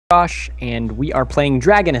Josh, and we are playing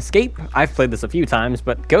Dragon Escape. I've played this a few times,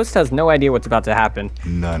 but Ghost has no idea what's about to happen.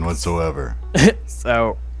 None whatsoever.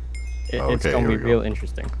 So it's going to be real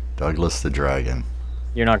interesting. Douglas the Dragon.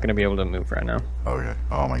 You're not going to be able to move right now. Okay.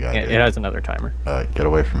 Oh my god. It has another timer. Get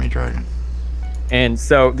away from me, Dragon. And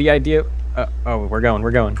so the idea... oh, we're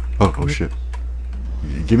going. Oh shit.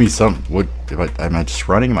 Give me some... What? Am I just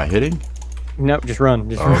running? Am I hitting? Nope, just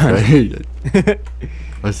run. Okay.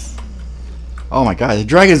 Let's... Oh my god, the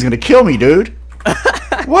dragon's gonna kill me, dude!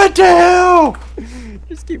 What the hell?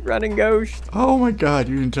 Just keep running, Ghost. Oh my god,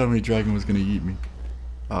 you didn't tell me the dragon was gonna eat me.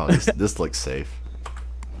 Oh, this looks safe.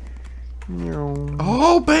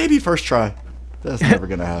 Oh baby, first try. That's never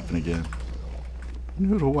gonna happen again.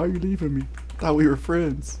 Noodle, why are you leaving me? Thought we were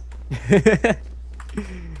friends. Can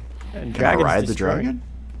I ride the dragon?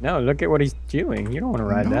 No, look at what he's doing. You don't want to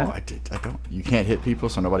ride that. No, I don't. You can't hit people,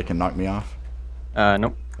 so nobody can knock me off?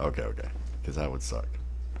 Nope. Okay. Because that would suck.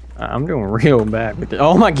 I'm doing real bad with it.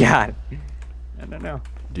 Oh my god. No.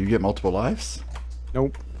 Do you get multiple lives?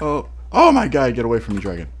 Nope. Oh my god, get away from me,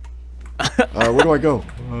 dragon. Where do I go?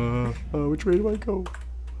 Which way do I go?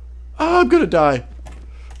 Oh, I'm gonna die.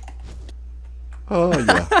 Oh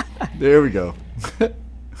yeah. There we go.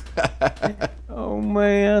 Oh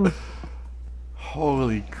man.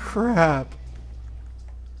 Holy crap.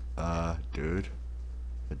 Dude.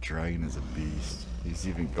 The dragon is a beast. He's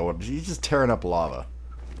just tearing up lava.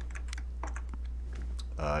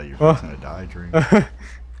 You're gonna die, Dream.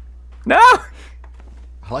 No!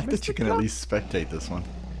 I like that you can at least spectate this one.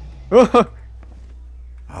 Oh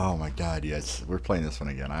my god, yes. We're playing this one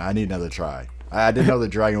again. I need another try. I didn't know the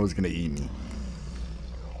dragon was gonna eat me.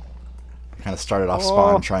 I kind of started off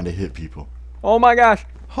spawn trying to hit people. Oh my gosh.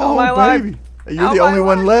 Oh, my baby. Life. You're the only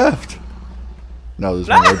one left. No, there's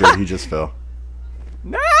one more dude. He just fell.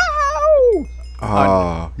 No!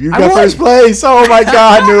 Oh, you got first place. Oh my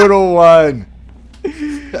god, Noodle won.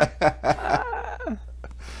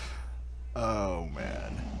 Oh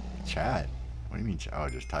man. Chat. What do you mean chat? Oh,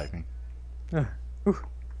 just typing.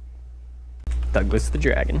 Douglas the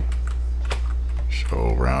Dragon.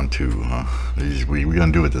 So round 2, huh? We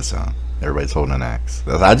gonna do it this time. Everybody's holding an axe.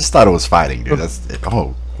 I just thought it was fighting, dude. That's it.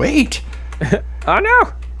 Oh, wait. Oh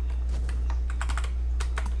no.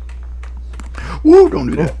 Woo, don't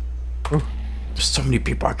do that. There's so many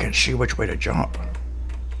people I can't see which way to jump.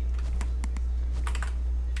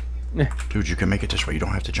 Dude, you can make it this way. You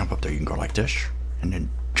don't have to jump up there. You can go like this and then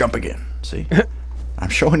jump again. See? I'm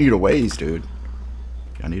showing you the ways, dude.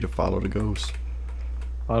 I need to follow the ghost.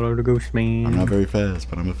 Follow the ghost, man. I'm not very fast,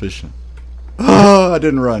 but I'm efficient. Oh, I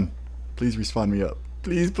didn't run. Please respawn me up.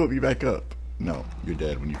 Please put me back up. No, you're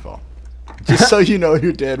dead when you fall. Just so you know,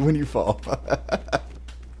 you're dead when you fall.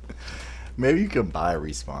 Maybe you can buy a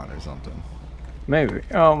respawn or something. Maybe.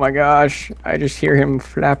 Oh my gosh. I just hear him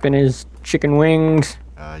flapping his chicken wings.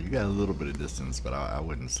 You got a little bit of distance, but I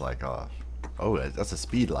wouldn't slack off. Oh, that's a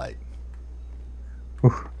speed light.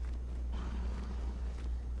 Oof.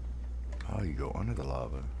 Oh, you go under the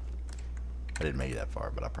lava. I didn't make it that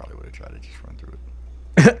far, but I probably would have tried to just run through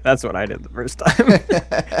it. That's what I did the first time.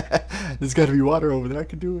 There's got to be water over there. I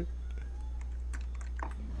can do it.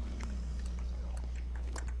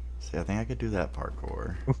 See, I think I could do that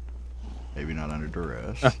parkour. Maybe not under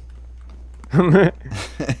duress. Oh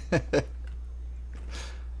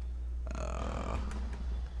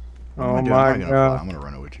my god. I'm gonna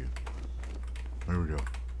run it with you. There we go.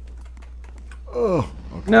 Oh.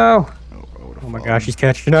 Okay. No. Oh my gosh, he's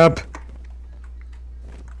catching up.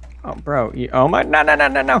 Oh, bro. Oh my. No.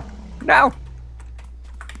 No.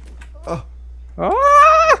 Oh.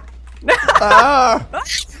 Oh. No. Ah.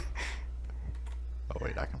 Oh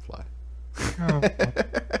wait, I can fly.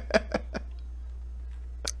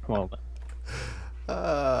 Well done.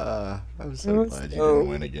 I'm so glad you didn't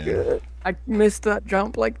win again. Good. I missed that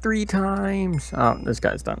jump like 3 times. Oh, this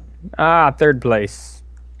guy's done. Ah, 3rd place.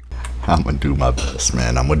 I'm gonna do my best,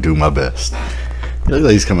 man. I'm gonna do my best. He looks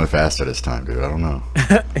like he's coming faster this time, dude. I don't know.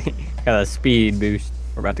 Got a speed boost.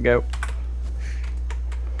 We're about to go.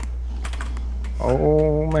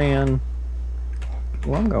 Oh man.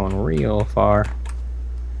 Well, I'm going real far.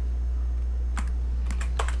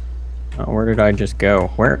 Oh, where did I just go?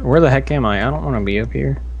 Where the heck am I? I don't want to be up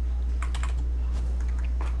here.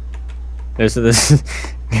 This this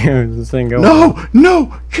thing going.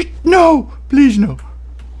 No, please no.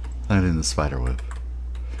 Not in the spider web.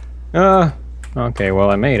 Okay, well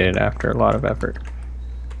I made it after a lot of effort.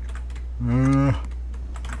 Oh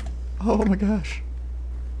my gosh.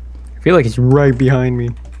 I feel like it's right behind me.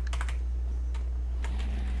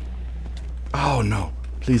 Oh no,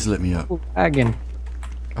 please let me up. Again.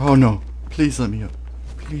 Oh no, please let me up.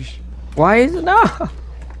 Please. Why is it not?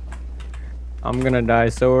 I'm gonna die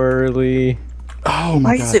so early. Oh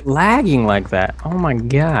my Why god. is it lagging like that? Oh my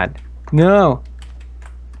god. No.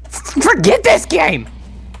 Forget this game!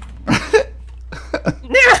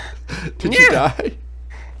 Did you die?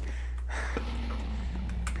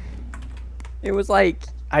 It was like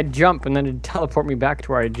I'd jump and then it'd teleport me back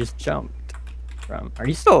to where I just jumped from. Are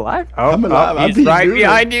you still alive? Oh, I'm alive. I'm he's right being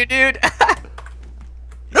behind you, dude.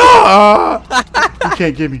 Ah! You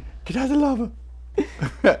can't get me. Get out of the lava.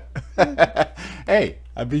 Hey,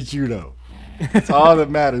 I beat you though. That's all that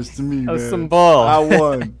matters to me, That was man. some ball. I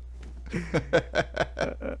won.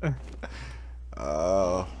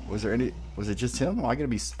 Was there any? Was it just him? Am I gonna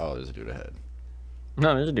be? Oh, there's a dude ahead.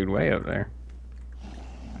 No, there's a dude way up there.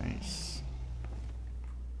 Nice.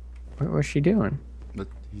 What was she doing? But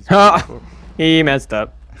he's He messed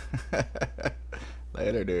up.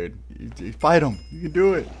 Later, dude. You fight him. You can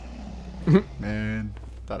do it. Man,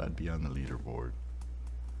 thought I'd be on the leaderboard.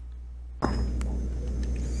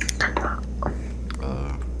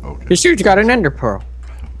 Okay. This dude's got an ender pearl.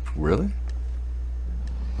 Really?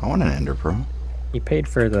 I want an ender pearl. He paid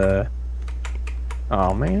for the.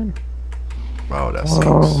 Oh man. Wow, that sucks.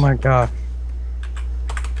 Oh my god.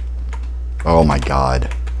 Oh my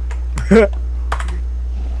god. At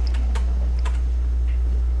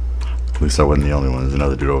least I wasn't the only one. There's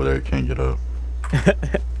another dude over there that can't get up.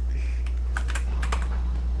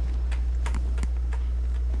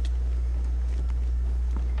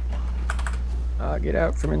 Get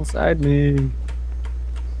out from inside me.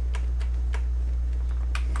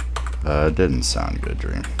 It didn't sound good,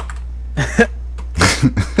 Dream.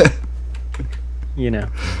 You know.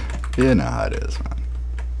 You know how it is, man.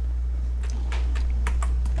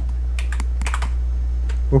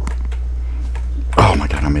 Ooh. Oh my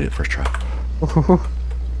god, I made it first try.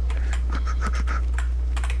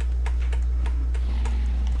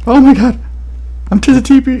 Oh my god. I'm to the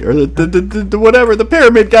teepee, or the whatever, the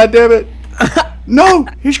pyramid, goddammit. No,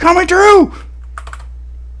 he's coming through.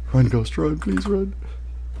 Run, Ghost, run, please run.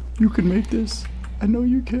 You can make this. I know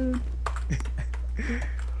you can.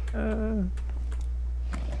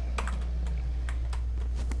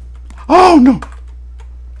 Oh no.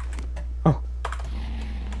 Oh.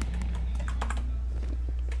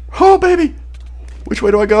 Oh baby. Which way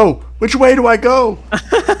do I go? Which way do I go?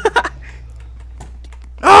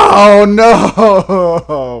 Oh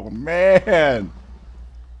no, man.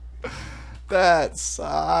 That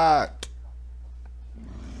sucked.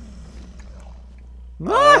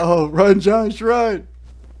 Oh, run, Josh, run.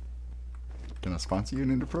 Can I sponsor you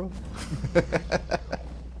an Ender Pro?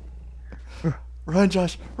 Run,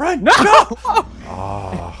 Josh, run. No!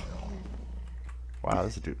 Oh. Wow,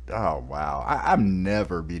 this dude. Oh, wow. I'm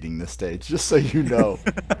never beating this stage, just so you know.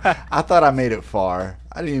 I thought I made it far.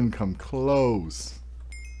 I didn't even come close.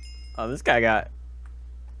 Oh, this guy got.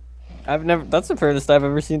 That's the furthest I've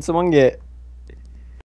ever seen someone get.